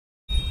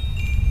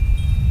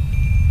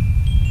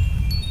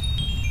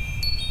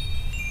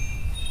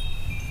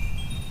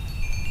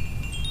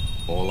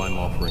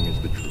offering is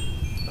the truth,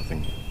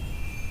 nothing more.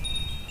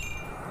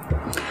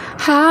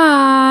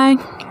 Hi,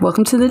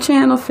 welcome to the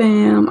channel,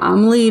 fam.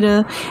 I'm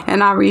Lita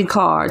and I read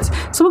cards.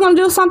 So we're gonna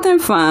do something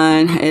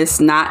fun. It's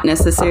not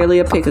necessarily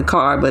a pick a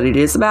card, but it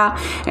is about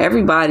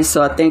everybody,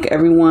 so I think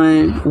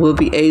everyone will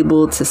be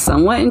able to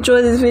somewhat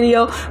enjoy this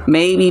video,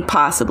 maybe,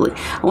 possibly.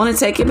 I want to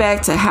take it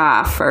back to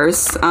how I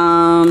first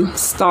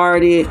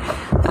started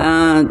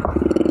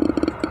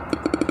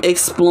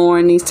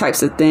exploring these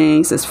types of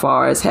things, as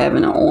far as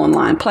having an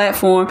online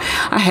platform.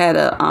 I had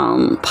a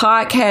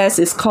podcast.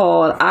 It's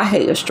called I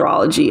Hate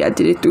Astrology. I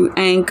did it through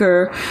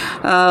Anchor,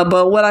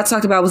 but what I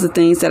talked about was the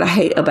things that I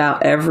hate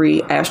about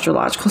every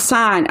astrological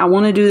sign. I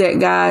want to do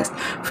that, guys,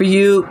 for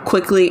you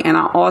quickly, and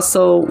I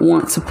also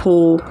want to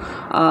pull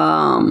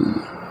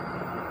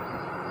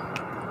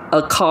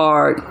a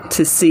card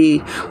to see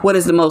what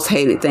is the most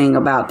hated thing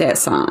about that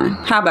sign.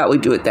 How about we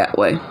do it that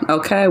way?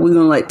 Okay, we're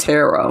gonna let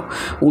tarot,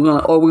 we're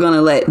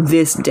gonna let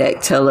this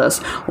deck tell us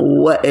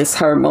what is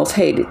her most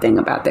hated thing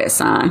about that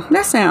sign.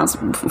 That sounds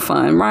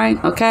fun,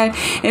 right? Okay,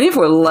 and if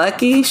we're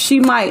lucky, she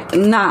might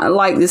not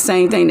like the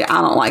same thing that I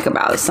don't like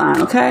about a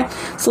sign. Okay,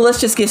 so let's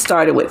just get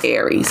started with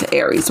Aries.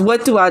 Aries,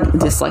 what do I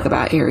dislike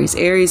about Aries?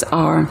 Aries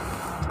are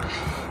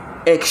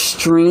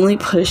extremely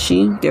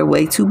pushy. They're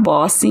way too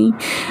bossy.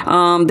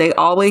 They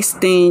always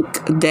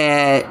think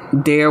that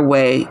their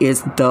way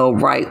is the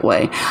right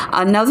way.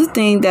 Another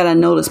thing that I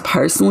noticed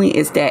personally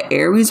is that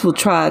Aries will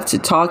try to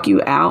talk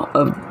you out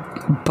of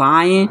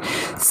buying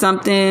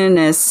something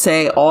that's,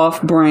 say,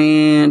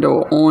 off-brand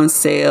or on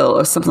sale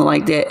or something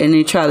like that, and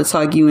they try to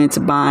talk you into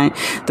buying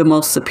the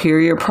most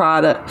superior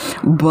product.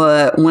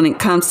 But when it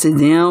comes to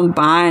them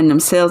buying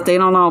themselves, they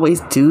don't always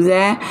do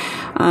that.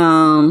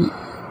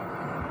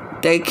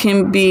 They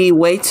can be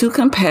way too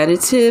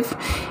competitive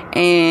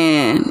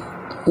and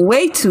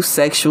way too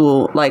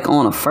sexual, like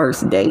on a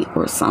first date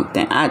or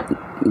something.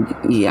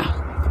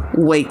 Yeah,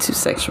 way too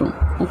sexual.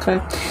 Okay,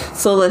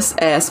 so let's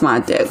ask my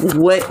deck,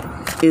 what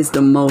is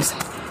the most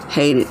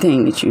hated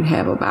thing that you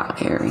have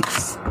about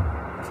Aries?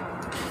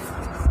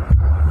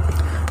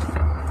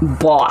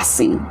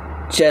 Bossy,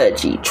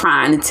 judgy,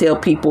 trying to tell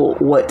people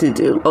what to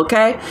do.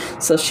 Okay,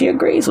 so she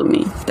agrees with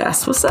me.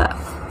 That's what's up.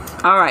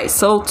 All right,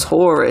 so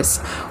Taurus,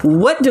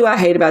 what do I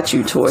hate about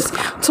you, Taurus?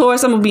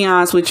 Taurus, I'm gonna be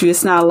honest with you,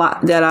 it's not a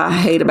lot that I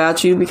hate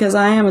about you, because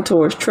I am a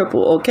Taurus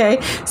triple. Okay,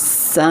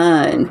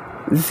 Sun,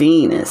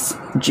 Venus,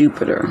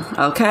 Jupiter.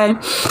 Okay,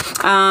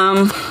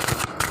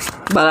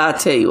 but I'll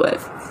tell you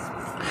what,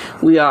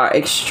 we are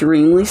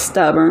extremely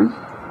stubborn.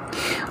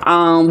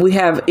 We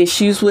have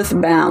issues with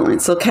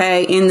balance,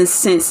 okay, in the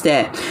sense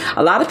that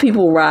a lot of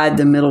people ride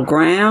the middle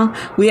ground.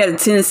 We have a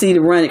tendency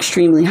to run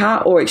extremely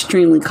hot or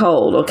extremely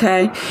cold,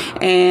 okay,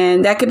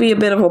 and that could be a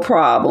bit of a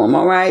problem,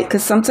 all right,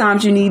 because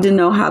sometimes you need to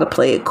know how to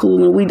play it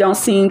cool, and we don't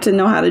seem to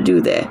know how to do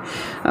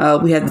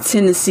that. We have the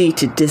tendency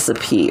to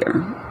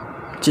disappear,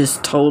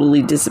 just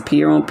totally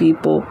disappear on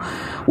people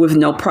with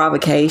no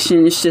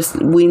provocation. It's just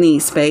we need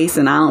space,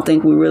 and I don't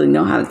think we really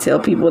know how to tell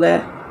people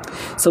that,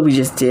 so we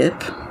just dip.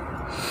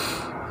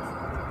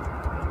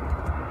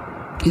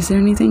 Is there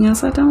anything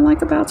else I don't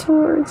like about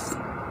Taurus?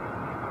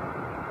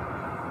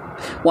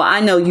 Well, I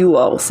know you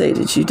all say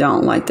that you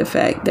don't like the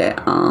fact that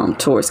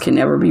Taurus can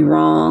never be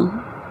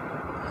wrong.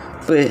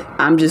 But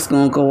I'm just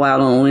going to go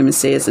out on a limb and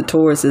say it's a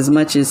Taurus. As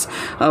much as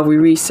we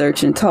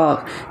research and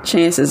talk,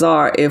 chances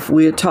are if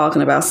we're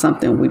talking about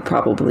something, we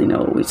probably know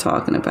what we're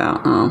talking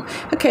about.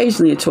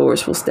 Occasionally a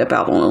Taurus will step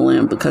out on a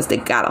limb because they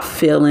got a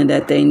feeling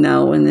that they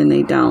know, and then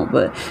they don't.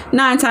 But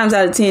 9 times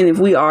out of 10, if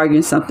we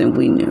arguing something,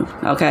 we knew.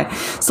 Okay,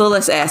 so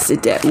let's ask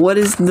it that. What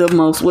is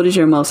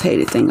your most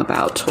hated thing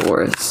about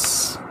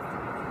Taurus?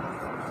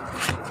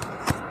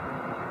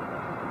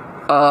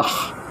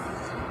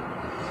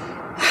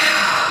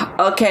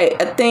 Okay,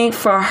 I think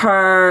for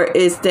her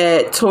is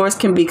that Taurus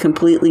can be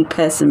completely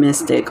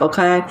pessimistic,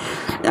 okay?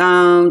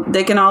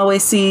 They can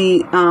always see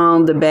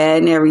the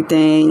bad in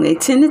everything.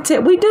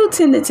 We do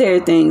tend to tear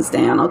things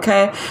down,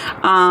 okay?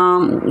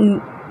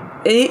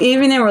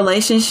 Even in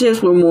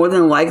relationships, we're more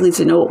than likely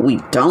to know what we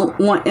don't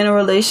want in a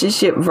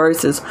relationship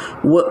versus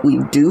what we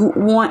do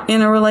want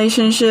in a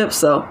relationship.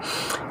 So,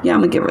 yeah,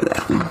 I'm going to give her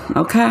that one,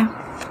 okay?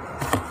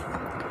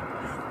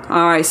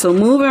 All right, so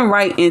moving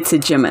right into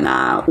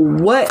Gemini.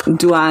 What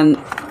do I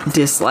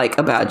dislike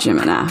about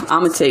Gemini? I'm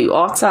going to tell you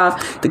off top,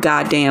 the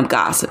goddamn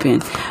gossiping,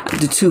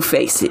 the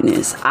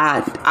two-facedness.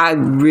 I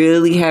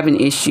really have an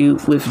issue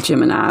with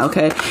Gemini,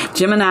 okay?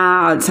 Gemini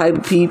are the type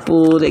of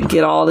people that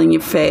get all in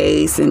your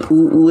face and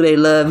ooh, they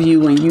love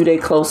you and you their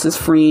closest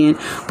friend,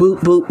 boop,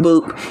 boop,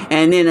 boop.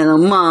 And then in a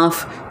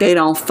month, they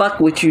don't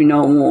fuck with you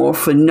no more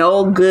for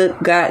no good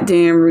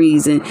goddamn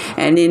reason.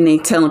 And then they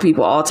telling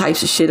people all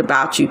types of shit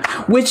about you,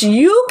 which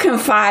you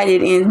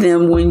confided in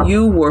them when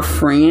you were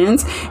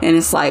friends. And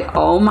it's like,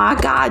 oh my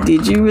God,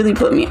 did you really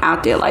put me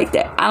out there like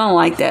that? I don't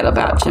like that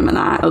about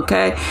Gemini,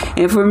 okay?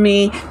 And for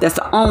me, that's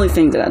the only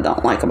thing that I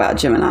don't like about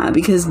Gemini,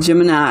 because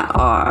Gemini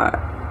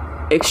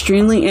are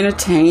extremely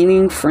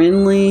entertaining,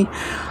 friendly,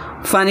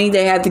 funny.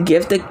 They have the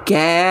gift of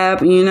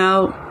gab, you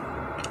know.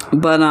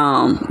 But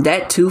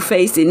that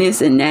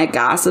two-facedness and that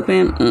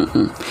gossiping,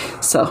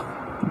 So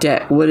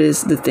that, what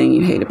is the thing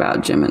you hate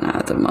about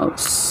Gemini the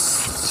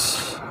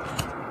most?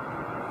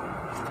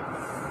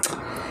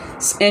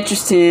 It's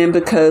interesting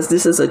because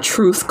this is a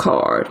truth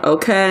card,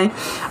 okay?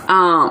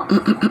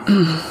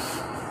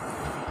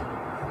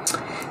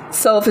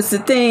 So if it's the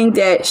thing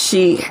that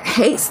she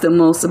hates the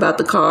most about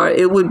the card,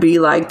 it would be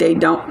like they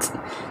don't,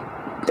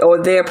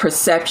 or their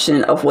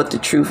perception of what the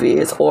truth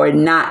is, or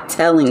not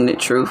telling the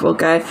truth,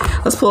 okay?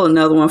 Let's pull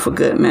another one for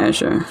good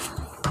measure.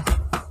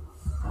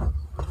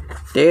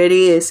 There it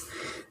is.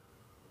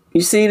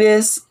 You see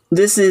this?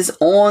 This is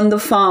on the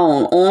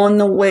phone, on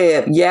the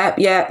web,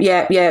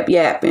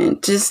 yapping,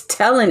 just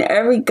telling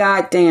every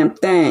goddamn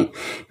thing.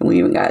 And we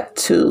even got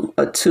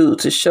a two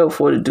to show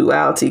for the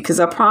duality, because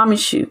I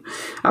promise you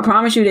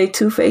they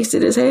two-faced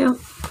as hell.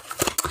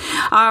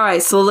 All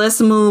right, so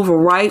let's move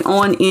right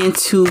on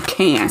into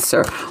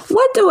Cancer.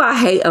 What do I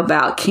hate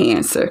about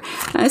Cancer?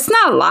 Now, it's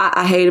not a lot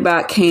I hate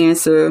about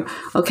Cancer,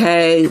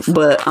 okay,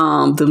 but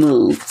the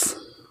moods.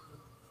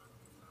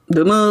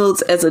 The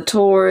moods as a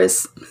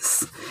Taurus,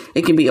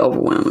 it can be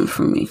overwhelming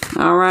for me.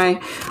 All right.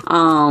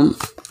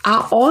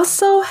 I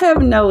also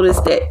have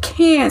noticed that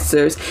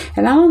Cancers,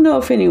 and I don't know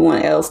if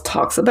anyone else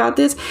talks about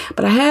this,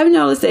 but I have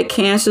noticed that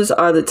Cancers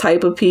are the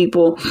type of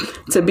people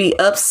to be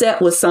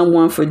upset with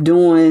someone for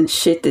doing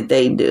shit that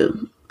they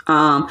do.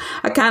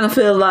 I kind of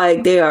feel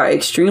like they are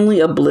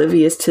extremely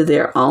oblivious to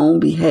their own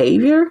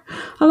behavior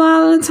a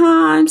lot of the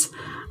times.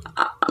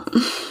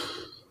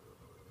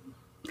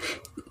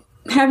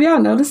 Have y'all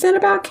noticed that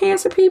about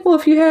Cancer people?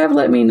 If you have,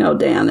 let me know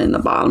down in the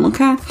bottom,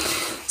 okay?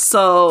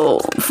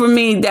 So for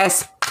me,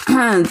 that's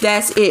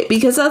it.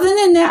 Because other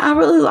than that, I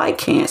really like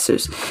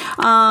Cancers.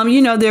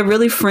 You know, they're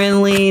really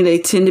friendly. They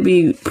tend to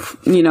be,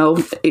 you know,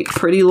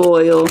 pretty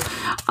loyal.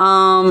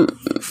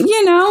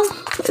 You know,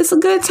 it's a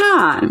good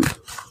time.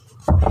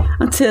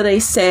 Until they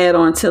sad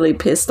or until they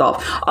pissed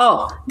off.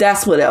 Oh,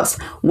 that's what else.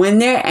 When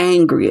they're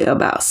angry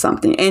about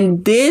something.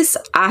 And this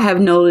I have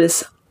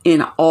noticed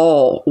in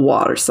all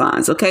water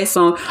signs. Okay,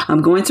 so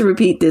I'm going to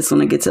repeat this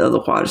when I get to other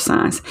water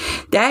signs.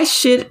 That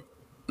shit,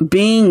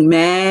 being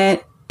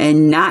mad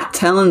and not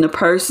telling the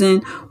person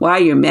why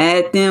you're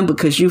mad at them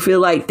because you feel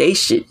like they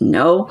should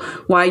know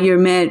why you're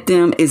mad at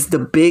them, is the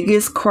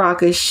biggest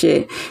crock of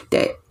shit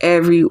that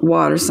every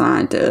water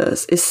sign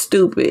does. It's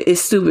stupid.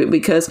 It's stupid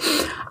because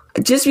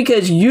just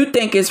because you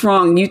think it's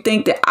wrong, you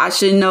think that I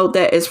should know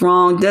that it's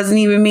wrong, doesn't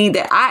even mean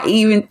that I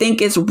even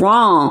think it's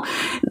wrong.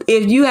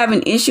 If you have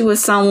an issue with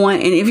someone,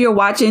 and if you're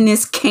watching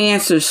this,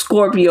 Cancer,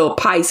 Scorpio,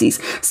 Pisces,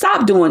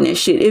 stop doing this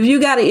shit. If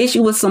you got an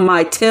issue with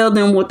somebody, tell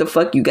them what the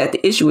fuck you got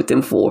the issue with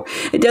them for.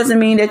 It doesn't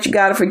mean that you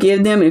got to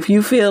forgive them. If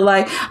you feel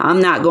like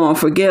I'm not going to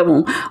forgive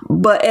them,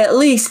 but at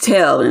least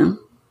tell them.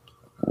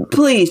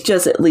 Please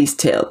just at least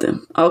tell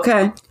them.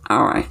 Okay?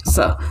 All right.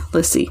 So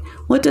let's see.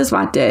 What does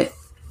my dad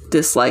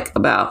dislike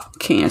about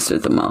Cancer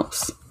the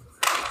most?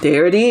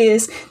 There it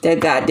is. That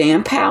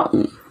goddamn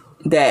pouting.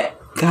 That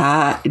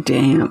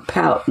goddamn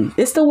pouting.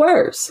 It's the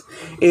worst.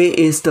 It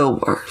is the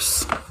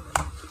worst.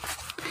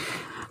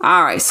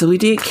 All right, so we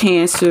did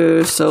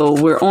Cancer, so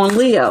we're on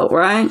Leo,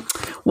 right?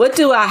 What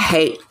do I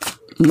hate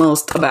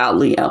most about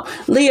Leo?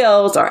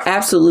 Leos are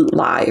absolute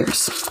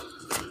liars.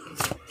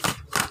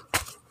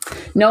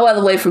 No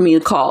other way for me to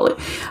call it.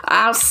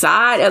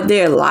 Outside of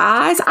their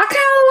lies, I kind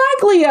of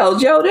like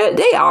Leos, yo.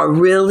 They are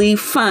really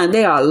fun.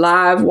 They are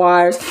live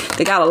wires.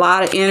 They got a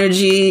lot of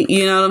energy.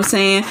 You know what I'm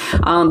saying?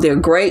 They're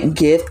great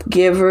gift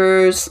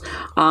givers.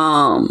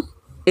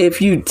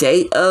 If you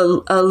date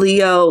a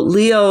Leo,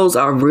 Leos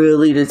are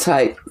really the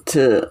type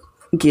to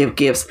give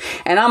gifts.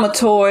 And I'm a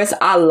Taurus.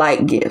 I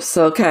like gifts.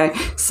 Okay.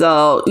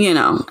 So, you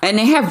know, and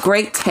they have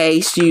great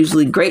taste,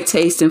 usually great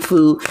taste in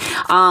food.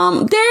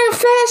 Their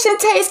fashion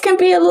taste can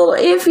be a little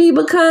iffy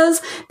because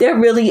they're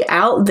really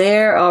out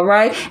there. All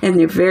right. And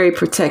they're very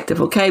protective.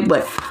 Okay.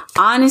 But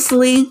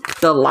honestly,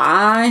 the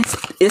lies,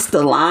 it's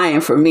the lying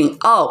for me.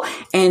 Oh,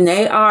 and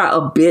they are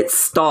a bit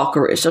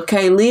stalkerish.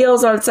 Okay.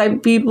 Leos are the type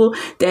of people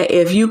that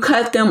if you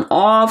cut them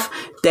off,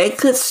 they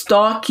could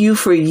stalk you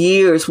for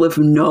years with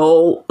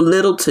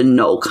little to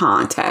no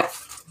contact.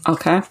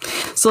 Okay.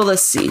 So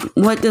let's see.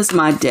 What does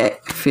my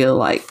deck feel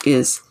like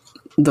is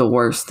the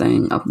worst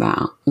thing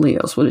about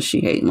Leos? What does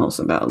she hate most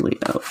about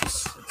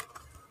Leos?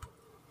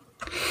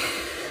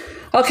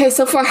 Okay,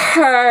 so for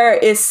her,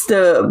 it's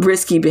the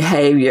risky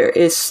behavior.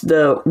 It's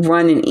the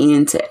running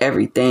into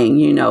everything,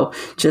 you know,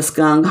 just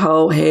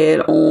gung-ho,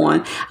 head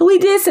on. We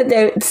did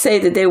say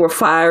that they were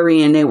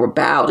fiery and they were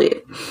about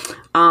it.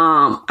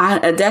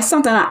 That's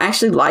something I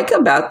actually like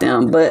about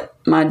them, but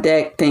my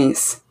deck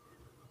thinks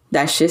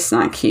that shit's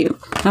not cute.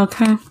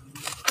 Okay.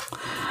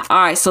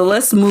 All right, so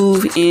let's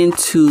move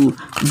into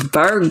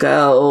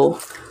Virgo.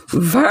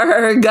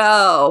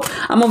 Virgo.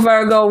 I'm a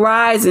Virgo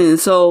rising,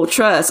 so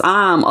trust,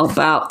 I'm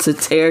about to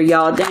tear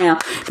y'all down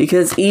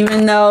because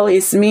even though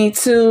it's me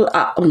too,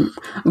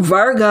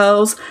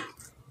 Virgos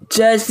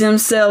judge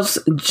themselves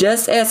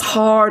just as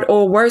hard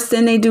or worse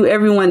than they do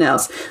everyone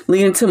else,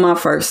 leading to my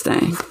first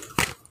thing.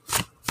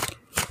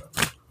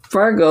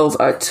 Virgos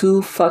are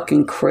too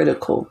fucking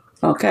critical.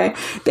 Okay,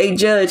 they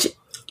judge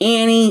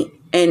any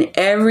and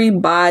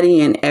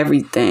everybody and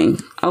everything.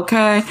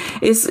 Okay,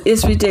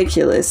 it's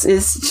ridiculous.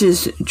 It's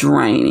just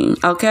draining.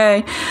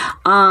 Okay,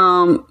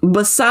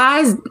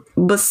 besides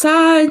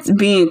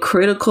being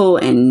critical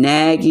and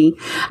naggy,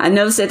 I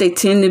noticed that they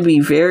tend to be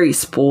very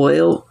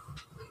spoiled.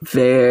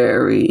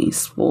 Very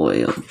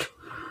spoiled.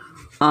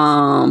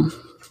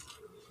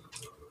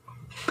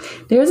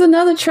 There's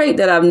another trait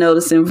that I've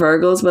noticed in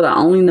Virgos, but I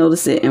only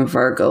notice it in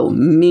Virgo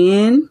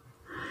men.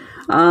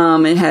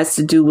 It has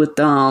to do with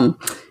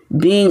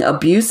being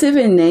abusive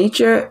in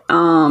nature,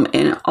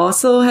 and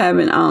also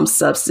having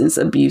substance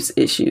abuse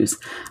issues.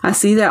 I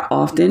see that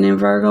often in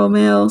Virgo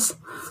males.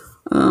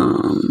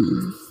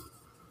 I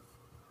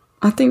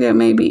think that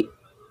may be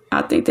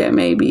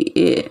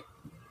it.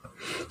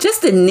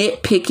 Just the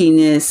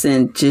nitpickiness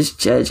and just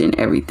judging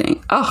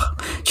everything. Oh,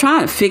 trying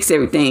to fix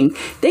everything.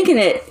 Thinking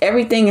that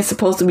everything is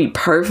supposed to be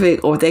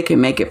perfect or they can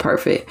make it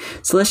perfect.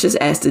 So let's just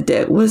ask the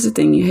deck. What is the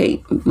thing you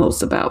hate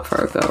most about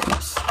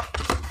Virgos?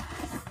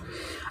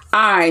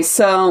 All right,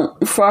 so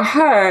for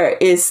her,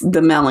 it's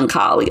the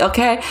melancholy,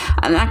 okay?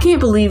 And I can't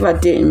believe I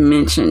didn't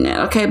mention that,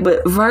 okay?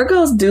 But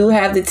Virgos do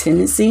have the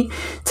tendency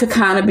to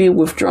kind of be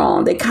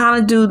withdrawn. They kind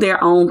of do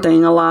their own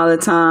thing a lot of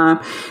the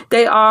time.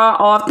 They are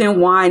often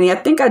whiny. I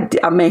think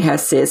I may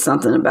have said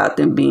something about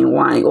them being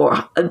whiny.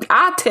 Or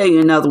I'll tell you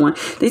another one.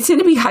 They tend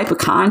to be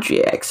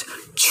hypochondriacs.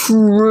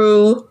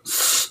 True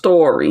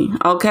story,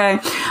 okay?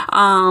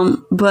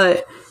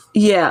 But,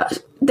 yeah,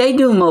 they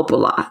do mope a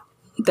lot.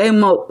 They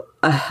mope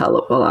a hell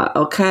of a lot,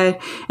 okay?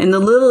 And the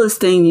littlest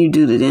thing you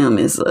do to them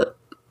is a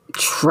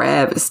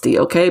travesty,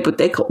 okay? But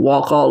they could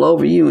walk all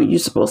over you and you're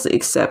supposed to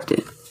accept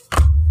it.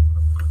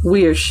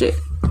 Weird shit.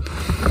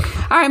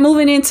 All right,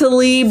 moving into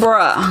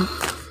Libra.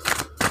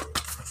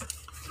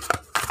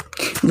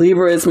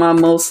 Libra is my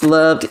most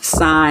loved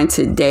sign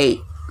to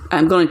date.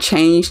 I'm going to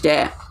change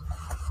that.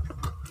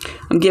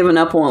 I'm giving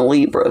up on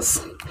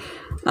Libras.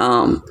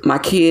 My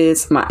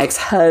kids, my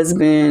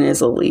ex-husband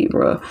is a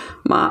Libra.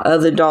 My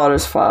other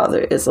daughter's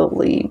father is a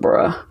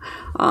Libra.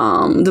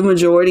 The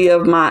majority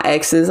of my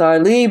exes are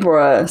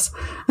Libras.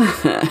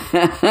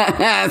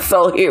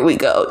 So here we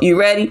go. You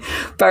ready?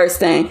 First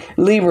thing,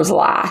 Libras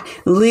lie.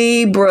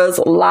 Libras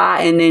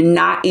lie, and they're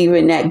not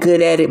even that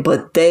good at it,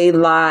 but they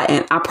lie.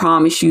 And I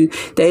promise you,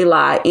 they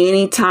lie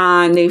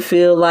anytime they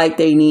feel like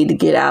they need to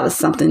get out of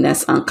something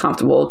that's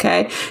uncomfortable,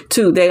 okay?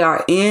 2, they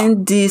are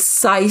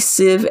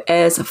indecisive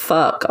as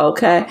fuck,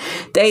 okay?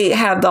 They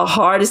have the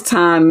hardest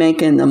time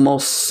making the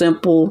most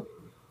simple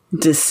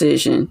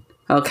decision.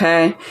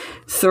 Okay.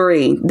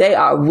 3, they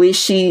are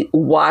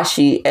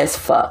wishy-washy as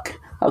fuck.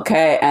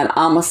 Okay. And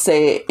I'm going to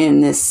say it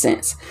in this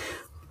sense.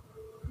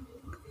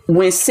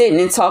 When sitting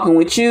and talking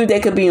with you, they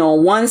could be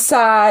on one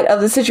side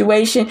of the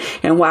situation,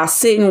 and while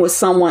sitting with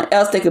someone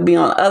else, they could be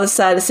on the other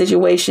side of the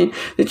situation.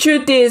 The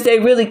truth is, they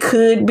really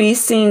could be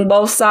seeing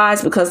both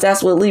sides, because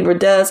that's what Libra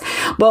does.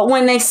 But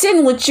when they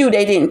sitting with you,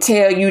 they didn't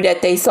tell you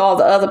that they saw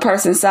the other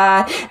person's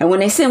side, and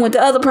when they sitting with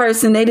the other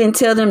person, they didn't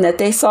tell them that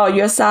they saw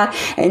your side,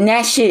 and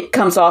that shit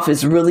comes off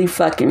as really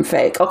fucking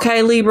fake.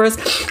 Okay, Libras?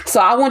 So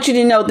I want you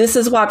to know, this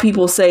is why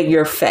people say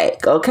you're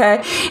fake.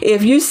 Okay?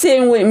 If you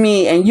sitting with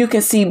me and you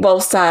can see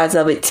both sides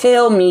of it,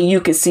 tell me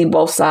you can see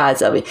both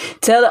sides of it.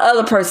 Tell the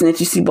other person that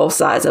you see both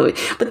sides of it.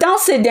 But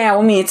don't sit down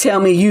with me and tell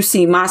me you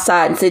see my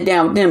side, and sit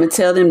down with them and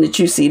tell them that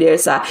you see their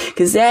side.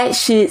 Because that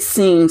shit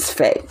seems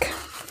fake.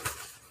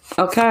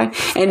 Okay?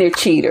 And they're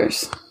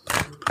cheaters.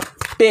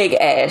 Big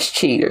ass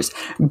cheaters.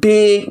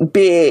 Big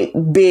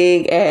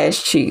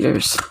ass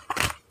cheaters.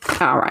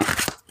 All right.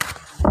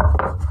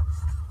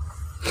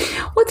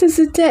 What does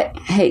the deck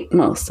hate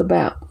most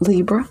about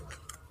Libra?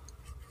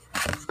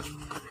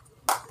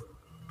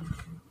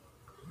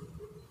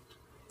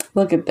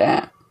 Look at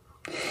that.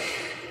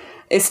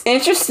 It's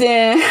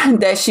interesting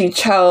that she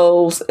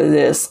chose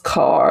this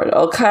card,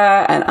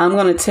 okay? And I'm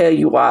going to tell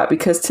you why.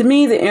 Because to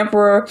me, the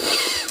Emperor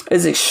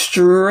is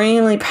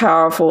extremely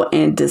powerful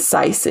and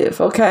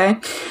decisive, okay?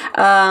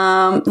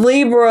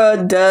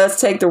 Libra does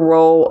take the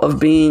role of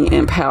being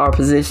in power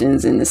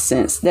positions, in the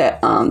sense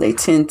that they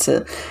tend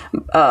to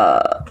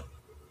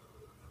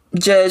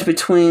judge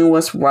between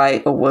what's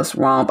right or what's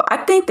wrong. But I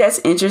think that's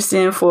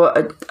interesting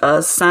for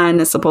a sign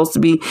that's supposed to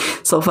be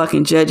so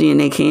fucking judgy, and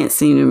they can't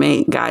seem to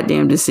make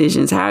goddamn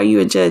decisions. How are you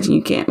a judge and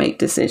you can't make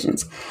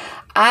decisions?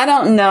 I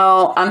don't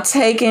know. I'm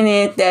taking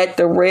it that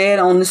the red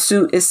on the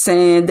suit is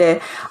saying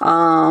that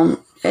I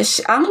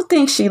don't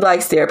think she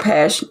likes their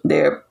passion,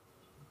 their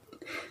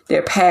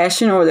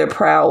passion or their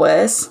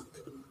prowess.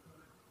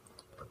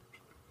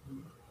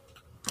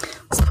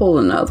 Let's pull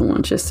another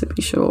one just to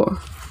be sure.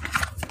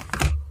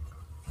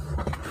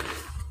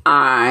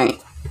 Alright.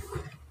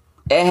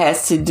 It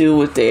has to do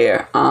with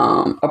their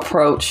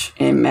approach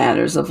in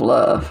matters of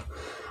love.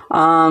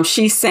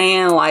 She's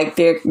saying like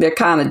they're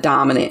kind of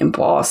dominant and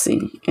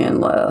bossy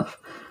in love.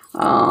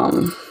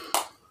 And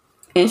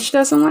she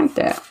doesn't like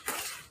that.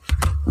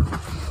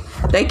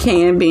 They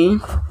can be.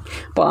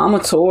 But I'm a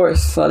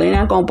Taurus, so they're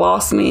not going to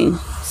boss me.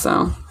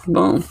 So,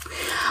 boom.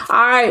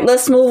 All right,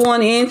 let's move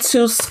on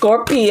into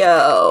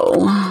Scorpio.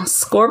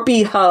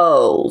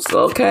 Scorpios,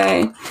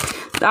 okay?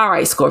 All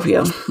right,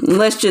 Scorpio,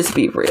 let's just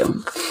be real.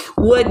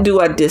 What do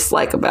I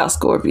dislike about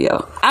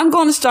Scorpio? I'm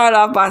going to start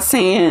off by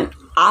saying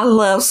I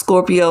love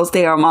Scorpios.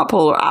 They are my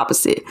polar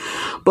opposite.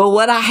 But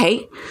what I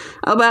hate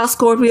about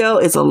Scorpio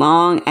is a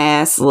long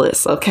ass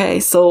list, okay?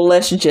 So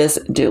let's just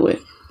do it.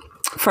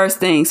 First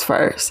things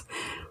first.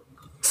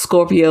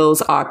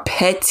 Scorpios are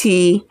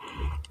petty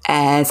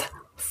as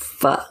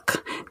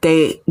fuck.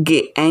 They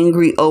get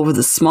angry over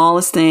the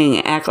smallest thing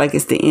and act like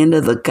it's the end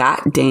of the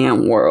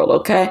goddamn world,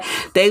 okay?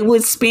 They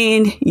would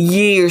spend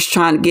years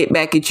trying to get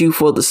back at you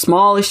for the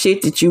smallest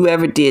shit that you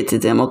ever did to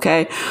them,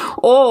 okay?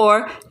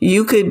 Or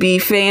you could be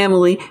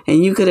family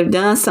and you could have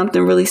done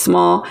something really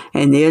small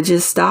and they'll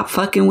just stop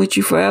fucking with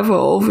you forever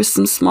over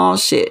some small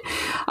shit.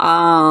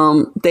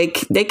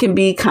 They can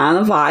be kind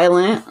of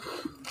violent.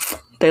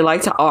 They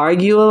like to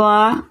argue a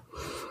lot.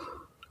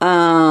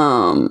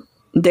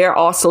 They're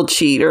also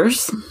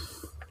cheaters.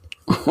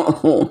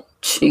 Oh,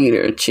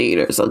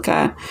 cheaters,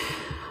 okay?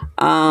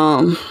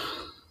 What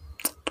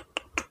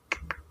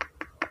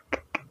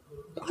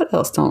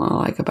else don't I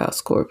like about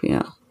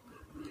Scorpio?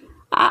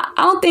 I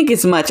don't think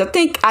it's much.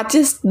 I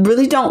just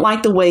really don't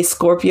like the way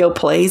Scorpio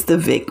plays the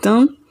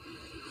victim.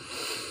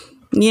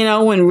 You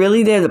know, when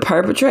really they're the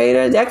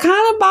perpetrator, that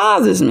kind of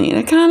bothers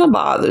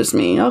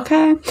me.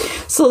 Okay.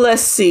 So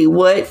let's see.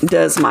 What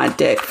does my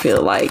deck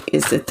feel like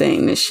is the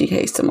thing that she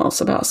hates the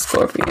most about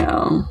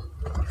Scorpio?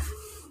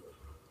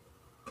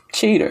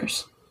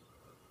 Cheaters.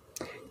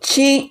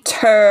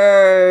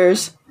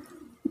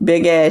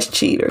 Big ass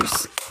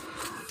cheaters.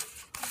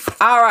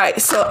 All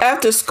right, so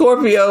after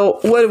Scorpio,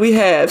 what do we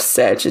have?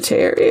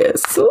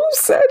 Sagittarius. Ooh,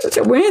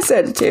 Sagittarius. We're in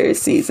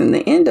Sagittarius season,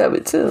 the end of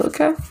it too,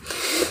 okay?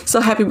 So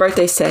happy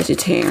birthday,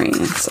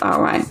 Sagittarians.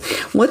 All right.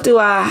 What do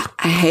I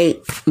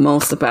hate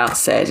most about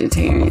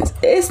Sagittarians?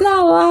 It's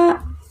not a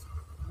lot.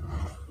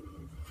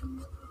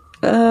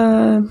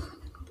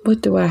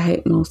 What do I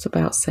hate most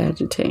about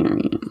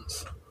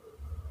Sagittarians?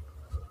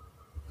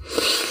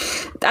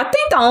 I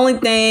think the only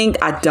thing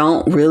I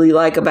don't really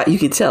like about, you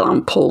can tell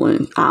I'm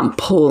pulling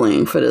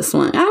for this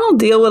one. I don't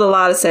deal with a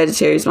lot of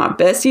Sagittarius. My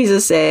bestie's a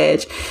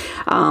Sag.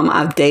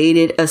 I've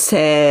dated a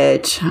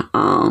Sag.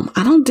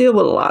 I don't deal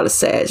with a lot of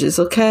Sages,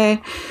 okay?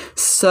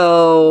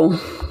 So,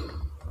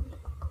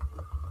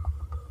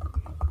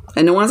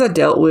 and the ones I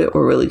dealt with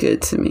were really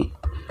good to me.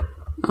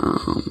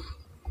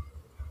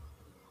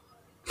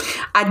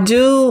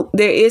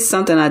 There is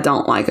something I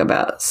don't like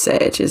about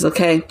Sages,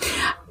 okay?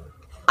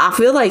 I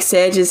feel like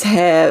Sagittarius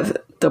have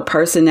the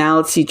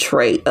personality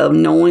trait of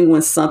knowing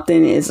when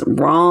something is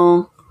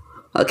wrong,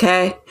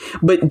 okay?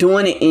 But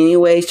doing it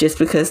anyways just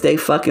because they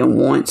fucking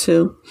want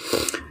to.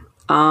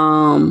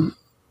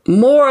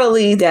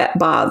 Morally, that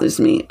bothers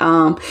me.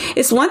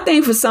 It's one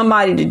thing for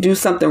somebody to do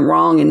something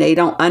wrong and they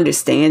don't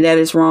understand that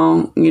it's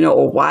wrong, you know,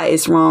 or why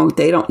it's wrong.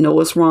 They don't know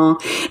it's wrong.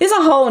 It's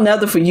a whole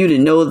nother for you to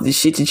know that the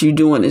shit that you're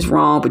doing is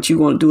wrong, but you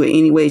want to do it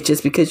anyways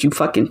just because you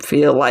fucking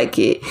feel like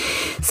it.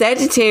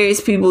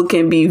 Sagittarius people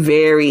can be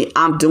very,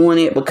 I'm doing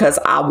it because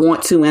I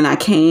want to and I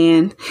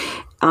can.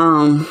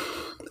 Other than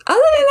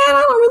that,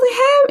 I don't really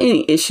have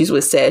any issues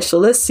with Sag. So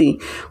let's see.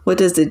 What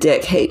does the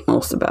deck hate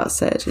most about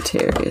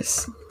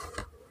Sagittarius?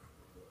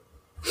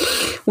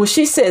 Well,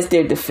 she says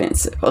they're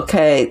defensive,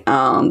 okay?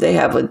 They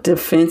have a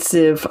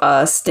defensive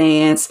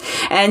stance,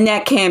 and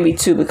that can be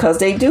too because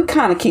they do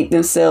kind of keep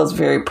themselves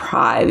very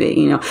private,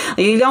 you know?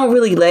 They don't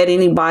really let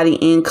anybody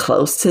in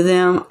close to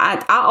them.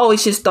 I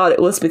always just thought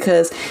it was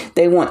because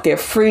they want their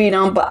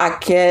freedom, but I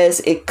guess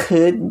it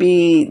could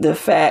be the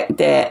fact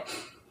that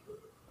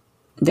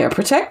they're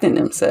protecting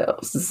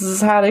themselves. This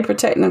is how they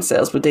protect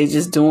themselves, but they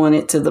just doing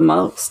it to the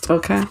most,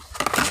 okay?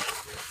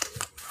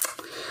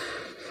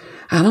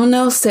 I don't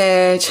know,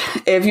 Sag.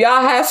 If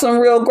y'all have some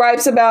real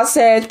gripes about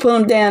Sag, put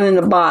them down in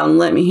the bottom.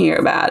 Let me hear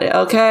about it,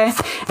 okay?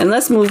 And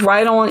let's move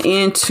right on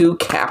into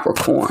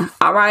Capricorn.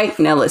 All right?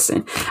 Now,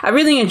 listen. I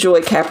really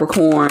enjoy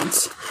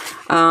Capricorns.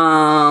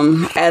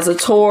 As a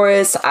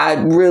Taurus, I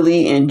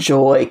really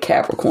enjoy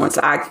Capricorns.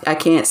 I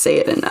can't say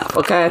it enough,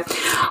 okay?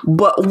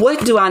 But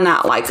what do I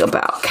not like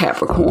about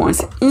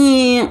Capricorns?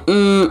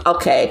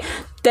 Okay.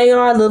 They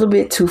are a little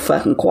bit too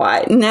fucking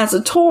quiet. And as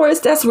a Taurus,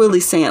 that's really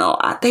saying a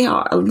lot. They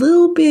are a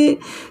little bit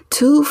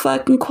too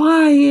fucking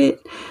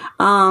quiet.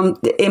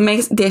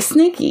 They're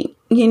sneaky.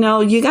 You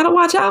know, you got to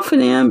watch out for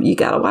them.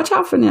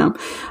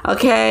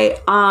 Okay.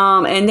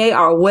 And they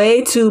are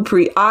way too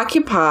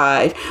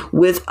preoccupied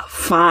with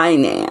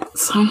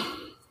finance.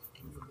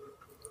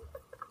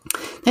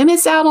 They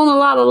miss out on a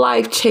lot of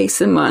life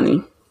chasing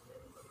money.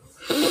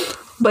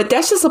 But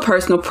that's just a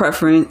personal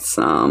preference.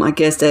 I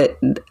guess that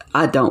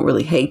I don't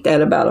really hate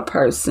that about a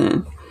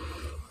person.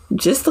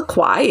 Just the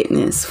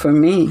quietness for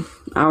me.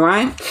 All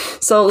right.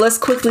 So let's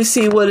quickly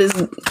see what is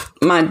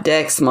my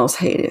deck's most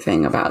hated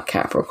thing about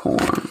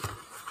Capricorn.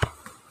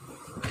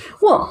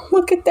 Well,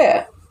 look at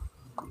that.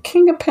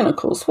 King of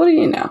Pentacles. What do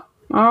you know?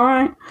 All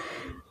right.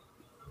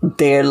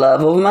 Their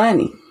love of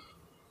money.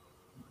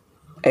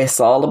 It's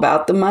all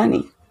about the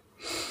money.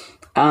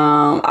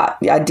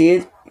 I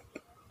did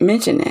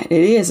mention that.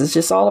 It is. It's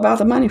just all about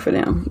the money for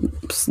them.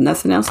 There's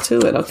nothing else to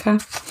it, okay?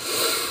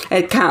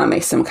 It kind of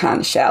makes them kind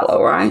of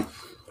shallow, right?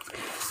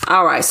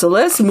 All right, so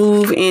let's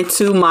move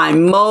into my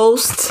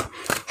most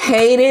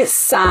hated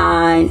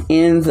sign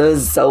in the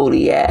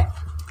zodiac.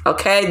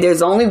 Okay,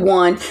 there's only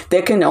one.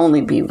 There can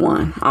only be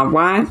one. All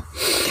right.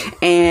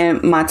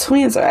 And my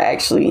twin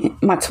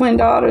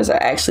daughters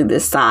are actually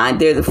this sign.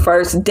 They're the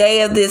first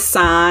day of this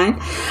sign.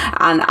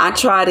 And I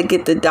tried to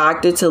get the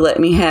doctor to let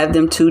me have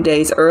them 2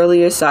 days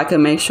earlier so I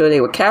could make sure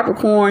they were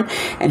Capricorn.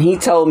 And he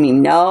told me,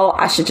 no,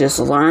 I should just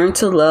learn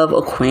to love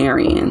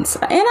Aquarians.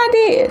 And I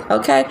did.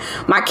 Okay.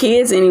 My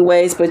kids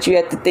anyways, but you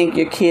have to think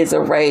your kids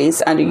are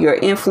raised under your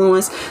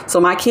influence. So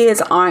my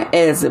kids aren't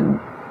as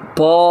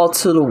ball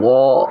to the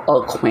wall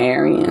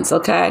Aquarians,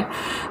 okay,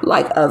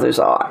 like others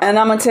are. And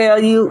I'm gonna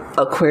tell you,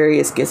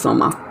 Aquarius gets on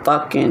my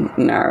fucking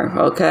nerve,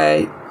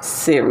 okay,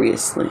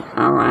 seriously.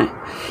 All right.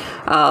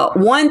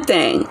 One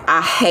thing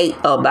I hate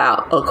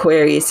about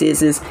Aquarius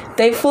is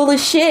they full of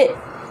shit.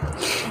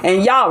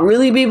 And y'all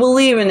really be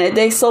believing that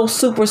they so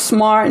super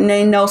smart and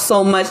they know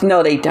so much.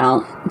 No, they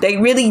don't. They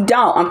really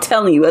don't. I'm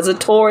telling you, as a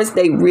Taurus,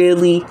 they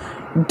really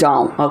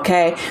don't.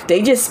 Okay,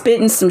 they just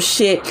spitting some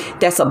shit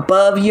that's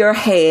above your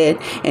head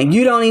and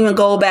you don't even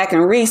go back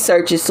and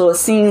research it, so it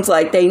seems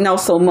like they know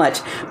so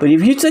much. But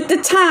if you took the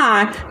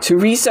time to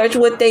research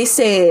what they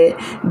said,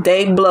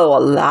 they blow a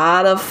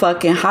lot of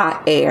fucking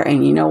hot air.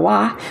 And you know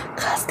why?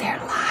 Because they're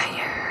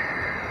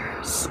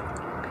liars.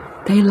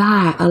 They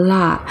lie a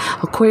lot.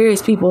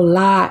 Aquarius people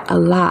lie a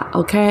lot,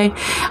 okay?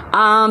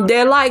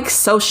 They're like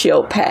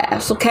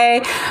sociopaths,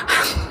 okay?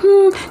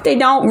 They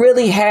don't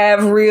really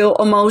have real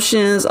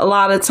emotions a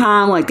lot of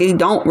time. Like, they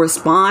don't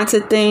respond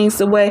to things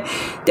the way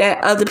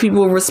that other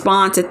people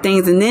respond to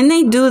things. And then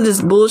they do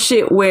this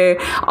bullshit where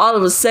all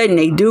of a sudden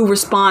they do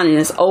respond and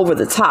it's over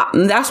the top.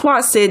 And that's why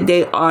I said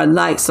they are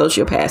like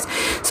sociopaths.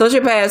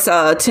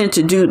 Sociopaths tend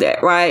to do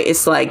that, right?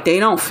 It's like they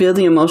don't feel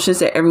the emotions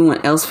that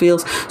everyone else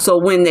feels. So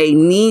when they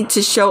need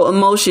to show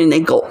emotion,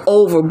 they go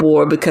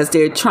overboard because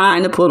they're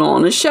trying to put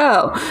on a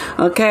show.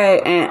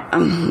 Okay,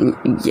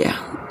 and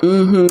yeah.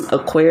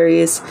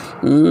 Aquarius,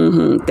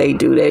 they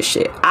do that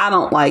shit. I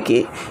don't like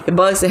it. It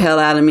bugs the hell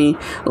out of me.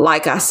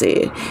 Like I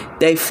said,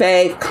 they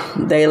fake,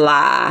 they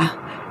lie,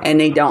 and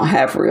they don't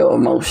have real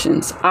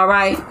emotions. All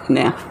right,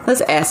 now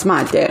let's ask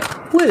my deck,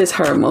 what is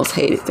her most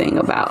hated thing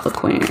about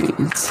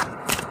Aquarians?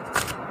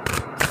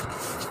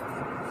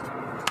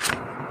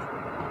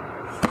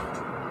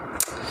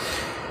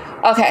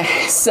 Okay,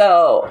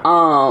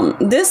 so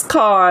this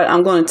card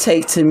I'm going to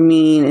take to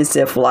mean as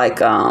if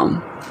like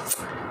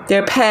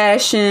their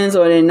passions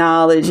or their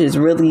knowledge is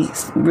really,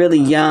 really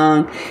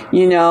young,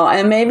 you know,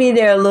 and maybe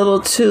they're a little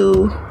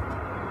too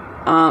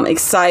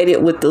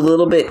excited with the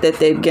little bit that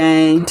they've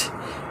gained.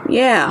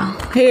 Yeah,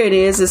 here it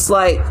is. It's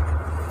like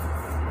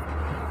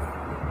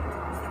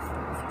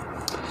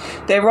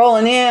they're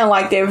rolling in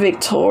like they're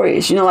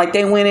victorious, you know, like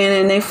they went in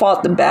and they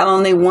fought the battle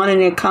and they won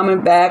and they're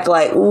coming back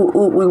like,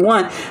 ooh, we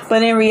won.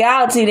 But in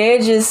reality, they're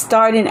just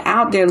starting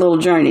out their little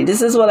journey.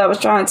 This is what I was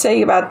trying to tell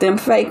you about them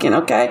faking,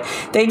 okay?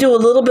 They do a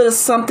little bit of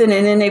something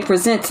and then they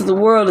present to the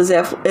world as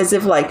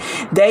if like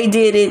they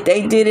did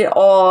it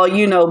all,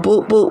 you know,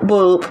 boop, boop,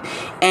 boop.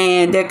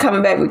 And they're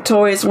coming back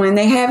victorious when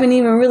they haven't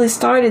even really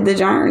started the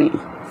journey.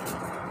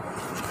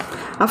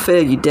 I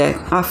feel you,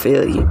 Deck. I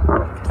feel you.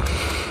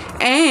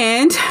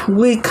 And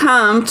we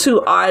come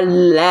to our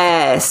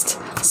last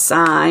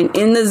sign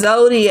in the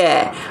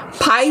zodiac,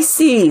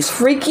 Pisces,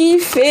 freaky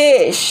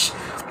fish.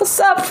 What's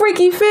up,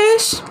 freaky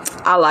fish?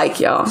 I like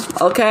y'all,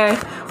 okay?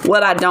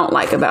 What I don't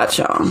like about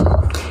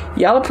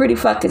y'all are pretty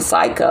fucking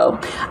psycho.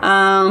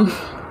 I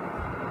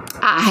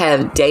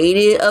have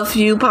dated a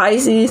few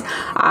Pisces.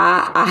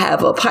 I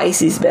have a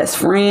Pisces best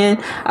friend.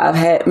 I've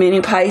had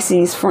many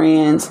Pisces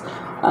friends.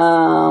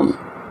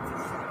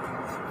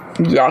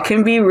 Y'all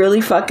can be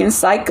really fucking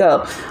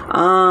psycho.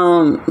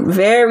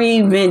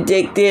 Very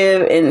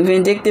vindictive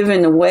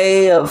in the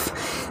way of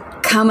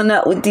coming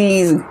up with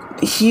these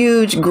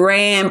huge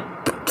grand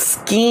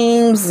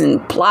schemes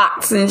and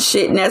plots and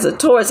shit. And as a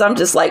Taurus, I'm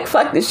just like,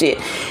 fuck this shit.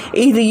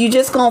 Either you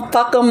just gonna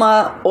fuck them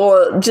up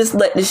or just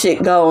let the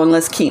shit go and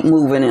let's keep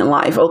moving in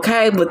life,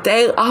 okay? But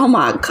they, oh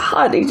my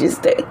God,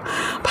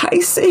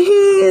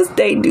 Pisces,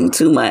 they do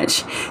too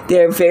much.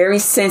 They're very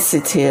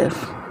sensitive,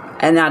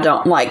 and I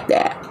don't like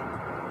that.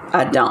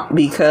 I don't,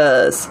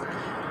 because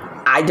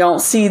I don't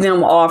see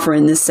them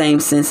offering the same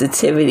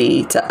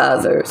sensitivity to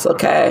others,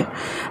 okay?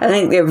 I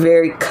think they're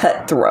very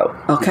cutthroat,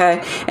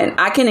 okay? And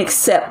I can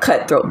accept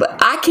cutthroat, but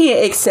I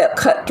can't accept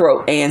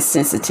cutthroat and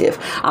sensitive.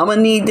 I'm going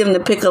to need them to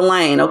pick a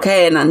lane,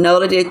 okay? And I know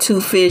that they're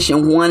two fish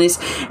and one is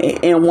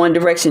in one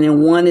direction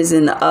and one is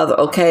in the other,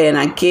 okay? And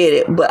I get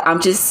it, but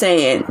I'm just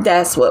saying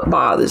that's what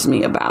bothers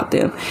me about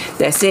them.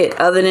 That's it.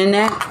 Other than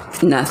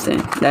that,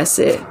 nothing. That's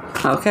it,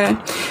 okay?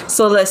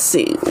 So let's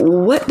see.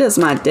 What does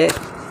my deck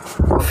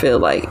feel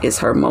like is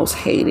her most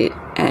hated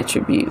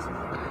attribute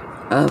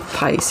of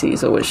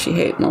Pisces, or what she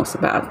hate most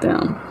about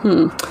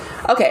them?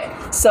 Okay,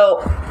 so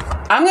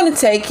I'm going to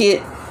take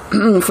it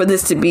for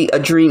this to be a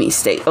dreamy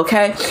state,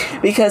 okay?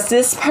 Because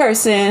this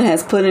person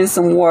has put in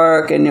some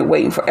work and they're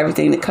waiting for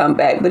everything to come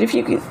back. But if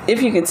you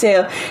can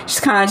tell,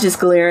 she's kind of just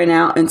glaring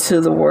out into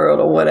the world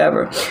or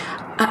whatever.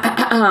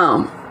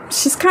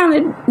 She's kind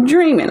of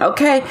dreaming,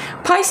 okay?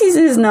 Pisces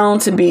is known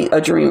to be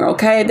a dreamer,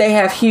 okay? They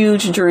have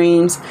huge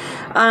dreams.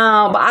 But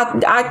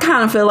I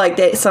kind of feel like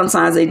that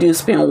sometimes they do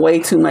spend way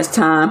too much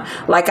time,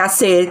 like I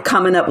said,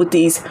 coming up with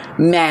these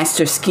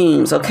master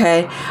schemes,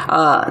 okay?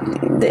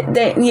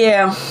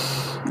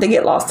 They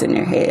get lost in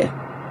their head.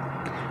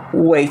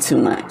 Way too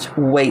much.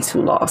 Way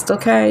too lost,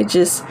 okay?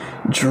 Just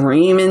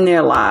dreaming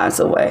their lives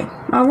away.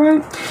 All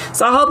right?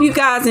 So I hope you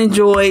guys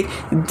enjoyed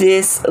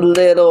this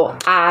little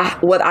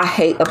what I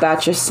hate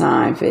about your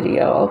sign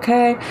video,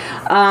 okay?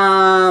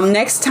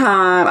 Next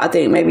time, I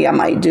think maybe I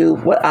might do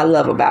what I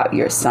love about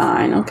your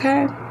sign,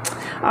 okay?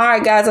 All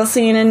right, guys. I'll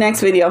see you in the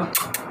next video.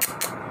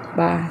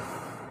 Bye.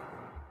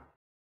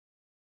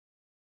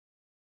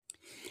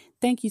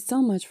 Thank you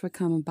so much for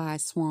coming by,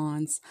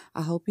 Swans.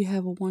 I hope you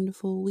have a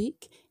wonderful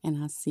week,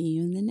 and I'll see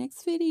you in the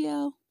next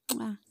video.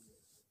 Mwah.